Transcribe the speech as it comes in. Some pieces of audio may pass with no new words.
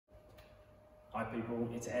Hi people,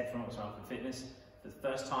 it's Ed from Weightloss and Fitness. For the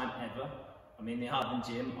first time ever, I'm in the Harden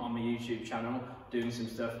gym on my YouTube channel doing some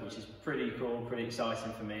stuff which is pretty cool, pretty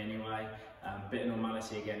exciting for me anyway. Bit of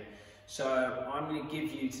normality again. So I'm going to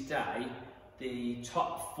give you today the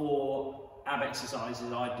top 4 ab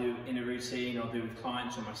exercises I do in a routine or do with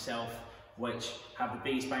clients or myself, which have the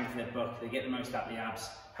biggest bang for their buck. They get the most out of the abs,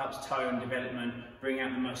 helps tone development, bring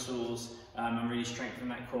out the muscles, and really strengthen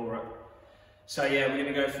that core up. So yeah, we're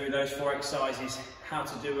going to go through those 4 exercises, how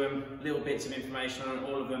to do them, little bits of information on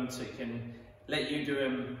all of them so it can let you do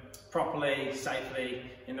them properly, safely,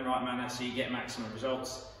 in the right manner so you get maximum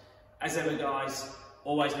results. As ever guys,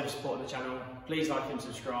 always love supporting the channel. Please like and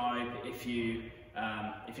subscribe if you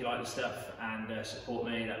like the stuff, and support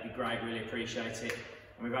me, that'd be great, really appreciate it.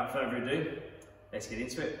 And without further ado, let's get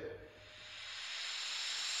into it.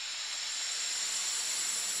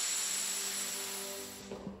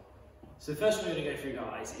 So the first one we're going to go through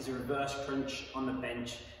guys is a reverse crunch on the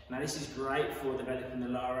bench. Now this is great for developing the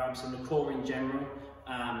lower abs and the core in general.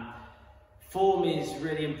 Form is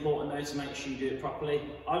really important though to make sure you do it properly.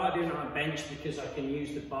 I like doing it on a bench because I can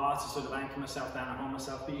use the bar to sort of anchor myself down and hold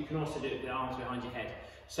myself, but you can also do it with the arms behind your head.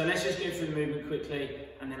 So let's just go through the movement quickly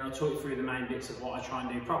and then I'll talk you through the main bits of what I try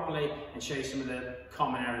and do properly and show you some of the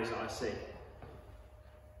common areas that I see.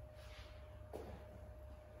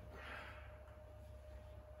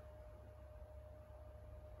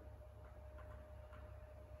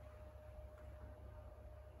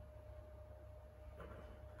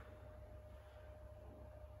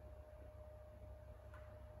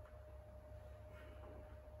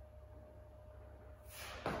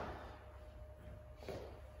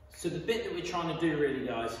 So the bit that we're trying to do really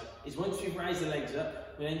guys, is once we've raised the legs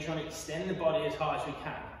up, we're then trying to extend the body as high as we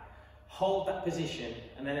can. Hold that position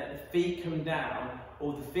and then let the feet come down,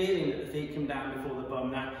 or the feeling that the feet come down before the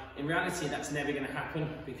bum. Now, in reality that's never going to happen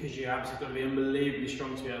because your abs have got to be unbelievably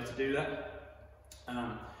strong to be able to do that.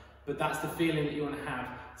 But that's the feeling that you want to have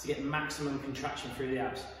to get maximum contraction through the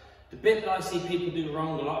abs. The bit that I see people do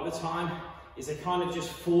wrong a lot of the time is they kind of just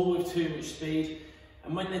fall with too much speed.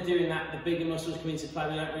 And when they're doing that, the bigger muscles come into play.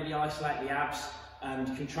 They don't really isolate the abs and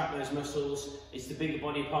contract those muscles. It's the bigger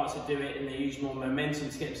body parts that do it, and they use more momentum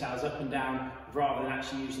to get themselves up and down rather than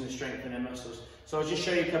actually using the strength in their muscles. So I'll just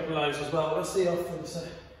show you a couple of those as well. Let's see often, so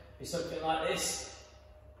it's something like this.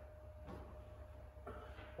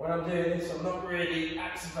 When I'm doing this, I'm not really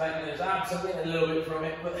activating those abs. I'm getting a little bit from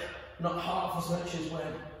it, but not half as much as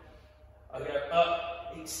when I go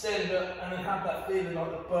up, extend up, and then have that feeling like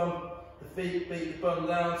the bum. The feet beat the bum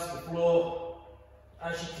down to the floor.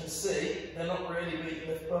 As you can see, they're not really beating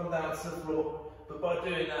the bum down to the floor, but by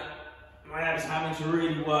doing that, my abs are having to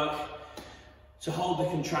really work to hold the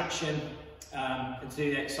contraction and to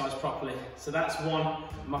do the exercise properly. So that's one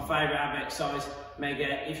of my favourite ab exercise.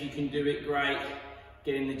 Mega, if you can do it, great.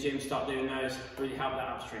 Get in the gym, start doing those, really help that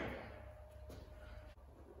ab strength.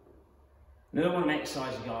 Another one of the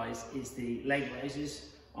exercises, guys, is the leg raises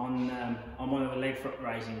on one of the leg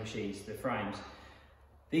raising machines, the frames.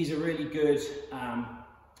 These are really good.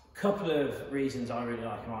 Couple of reasons I really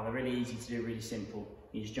like them are they're really easy to do, really simple.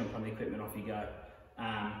 You just jump on the equipment, off you go.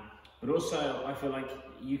 But also I feel like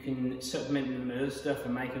you can supplement them with other stuff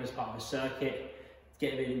and make them as part of a circuit,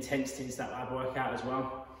 get a bit of intensity into that ab workout as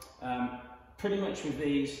well. Pretty much with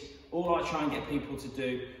these, all I try and get people to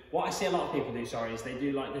do, what I see a lot of people do, sorry, is they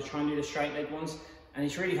try and do the straight leg ones. And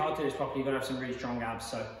it's really hard to do this properly, you've got to have some really strong abs.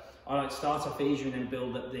 So I like to start off easier and then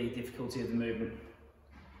build up the difficulty of the movement.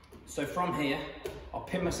 So from here, I'll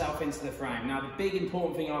pin myself into the frame. Now the big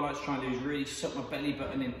important thing I like to try and do is really suck my belly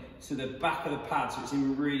button in to the back of the pad so it's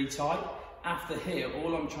in really tight. After here,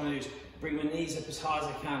 all I'm trying to do is bring my knees up as high as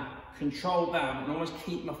I can, control down and almost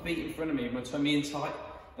keep my feet in front of me, my tummy in tight.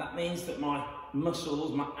 That means that my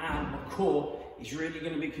muscles, my ab, my core, is really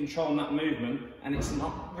going to be controlling that movement, and it's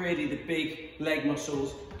not really the big leg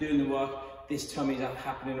muscles doing the work. This tummy is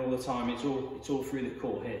happening all the time. It's all through the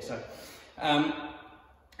core here. So a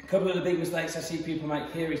couple of the big mistakes I see people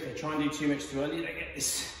make here is they try and do too much too early. They get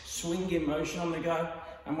this swinging motion on the go,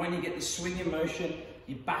 and when you get this swinging motion,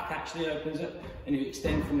 your back actually opens up and you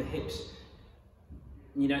extend from the hips.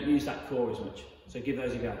 And you don't use that core as much. So give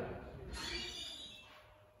those a go.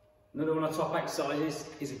 Another one of the top exercises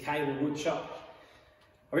is a cable wood chop.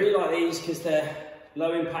 I really like these because they're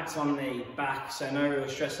low impact on the back, so no real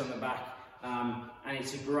stress on the back. And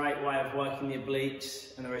it's a great way of working the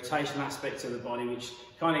obliques and the rotation aspects of the body, which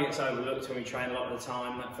kind of gets overlooked when we train a lot of the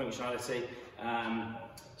time, that functionality.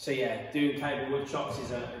 So yeah, doing cable wood chops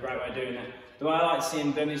is a great way of doing it. The way I like to see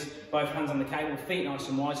them done is both hands on the cable, feet nice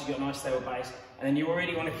and wide so you've got a nice stable base, and then you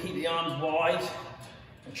already want to keep the arms wide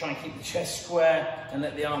And try and keep the chest square and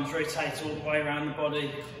let the arms rotate all the way around the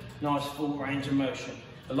body. Nice full range of motion.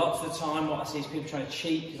 A lot of the time what I see is people trying to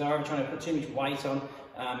cheat because they're trying to put too much weight on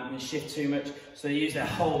and shift too much. So they use their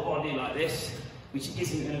whole body like this, which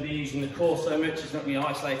isn't going to be using the core so much. It's not going to be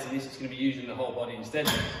isolating this, it's going to be using the whole body instead.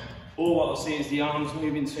 Or what I'll see is the arms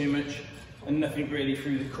moving too much and nothing really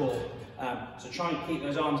through the core. So try and keep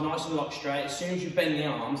those arms nice and locked straight. As soon as you bend the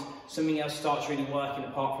arms, something else starts really working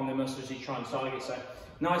apart from the muscles you try and target. So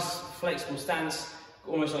nice flexible stance,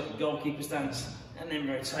 almost like a goalkeeper stance, and then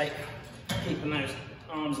rotate, keeping those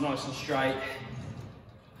arms nice and straight.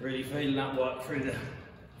 Really feeling that work through the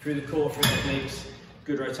core, through the obliques.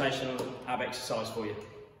 Good rotational ab exercise for you.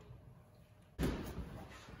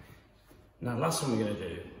 Now, the last one we're going to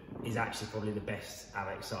do is actually probably the best ab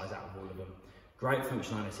exercise out of all of them. Great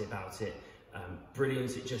functionality about it,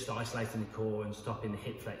 brilliant at just isolating the core and stopping the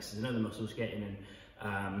hip flexors and other muscles getting in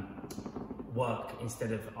work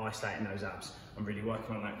instead of isolating those abs and really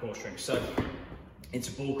working on that core strength. So it's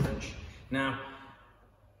a ball crunch. Now,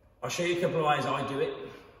 I'll show you a couple of ways I do it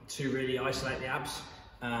to really isolate the abs,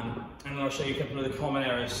 and then I'll show you a couple of the common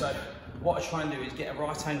areas. So what I try and do is get a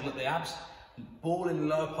right angle at the abs, ball in the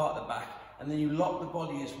lower part of the back, and then you lock the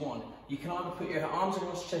body as one. You can either put your arms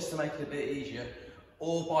across the chest to make it a bit easier,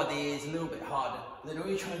 or by the ears a little bit harder. Then all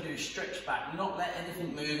you're trying to do is stretch back, not let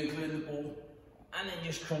anything move, including the ball, and then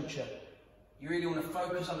just crunch up. You really want to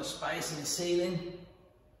focus on the space in the ceiling.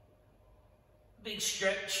 Big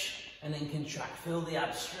stretch, and then contract. Feel the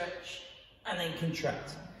abs stretch, and then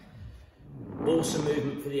contract. Awesome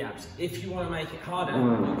movement for the abs. If you want to make it harder,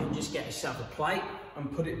 you can just get yourself a plate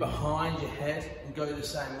and put it behind your head and go the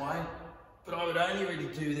same way. But I would only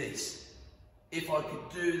really do this if I could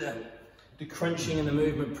do the crunching and the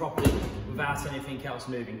movement properly without anything else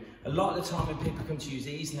moving. A lot of the time when people come to use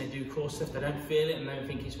these and they do core stuff, they don't feel it and they don't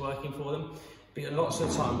think it's working for them. But lots of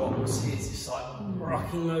the time what we'll see is this like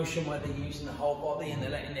rocking motion where they're using the whole body and they're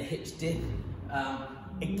letting the hips dip.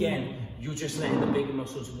 Again, you're just letting the bigger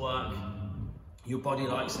muscles work. Your body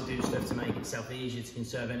likes to do stuff to make itself easier, to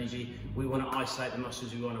conserve energy. We want to isolate the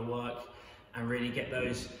muscles we want to work and really get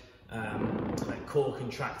those like core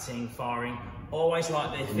contracting, firing. Always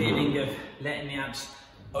like the feeling of letting the abs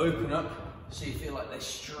open up so you feel like they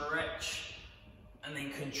stretch and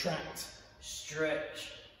then contract,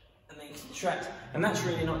 stretch and then contract. And that's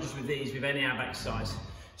really not just with these, with any ab exercise.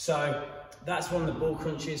 So that's one of the ball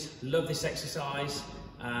crunches. Love this exercise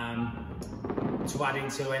to add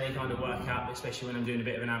into any kind of workout, especially when I'm doing a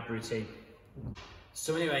bit of an ab routine.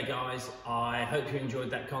 So anyway guys, I hope you enjoyed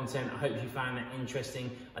that content. I hope you found it interesting.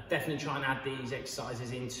 I definitely try and add these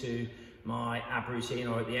exercises into my ab routine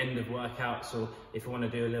or at the end of workouts, or if I want to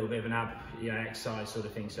do a little bit of an ab exercise sort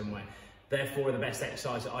of thing somewhere. Therefore, the best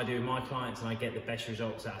exercise that I do with my clients and I get the best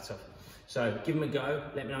results out of. So give them a go,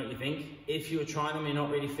 let me know what you think. If you're trying them, you're not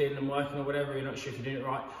really feeling them working or whatever, you're not sure if you're doing it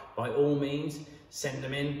right, by all means, send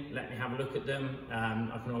them in, let me have a look at them.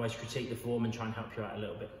 I can always critique the form and try and help you out a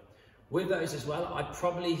little bit. With those as well, I'd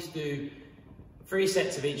probably do 3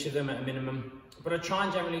 sets of each of them at a minimum, but I try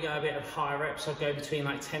and generally go a bit of higher reps. I'll go between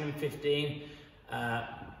like 10 and 15. I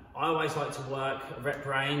always like to work a rep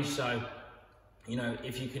range, so you know,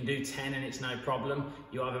 if you can do 10 and it's no problem,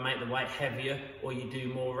 you either make the weight heavier or you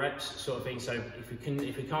do more reps sort of thing. So if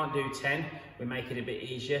we can't do 10, we make it a bit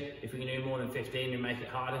easier. If we can do more than 15, we make it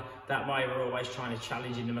harder. That way we're always trying to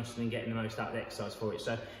challenge in the muscle and getting the most out of the exercise for it.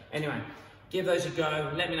 So anyway, give those a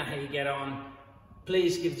go, let me know how you get on.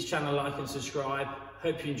 Please give the channel a like and subscribe.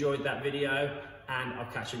 Hope you enjoyed that video and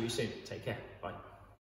I'll catch you soon. Take care.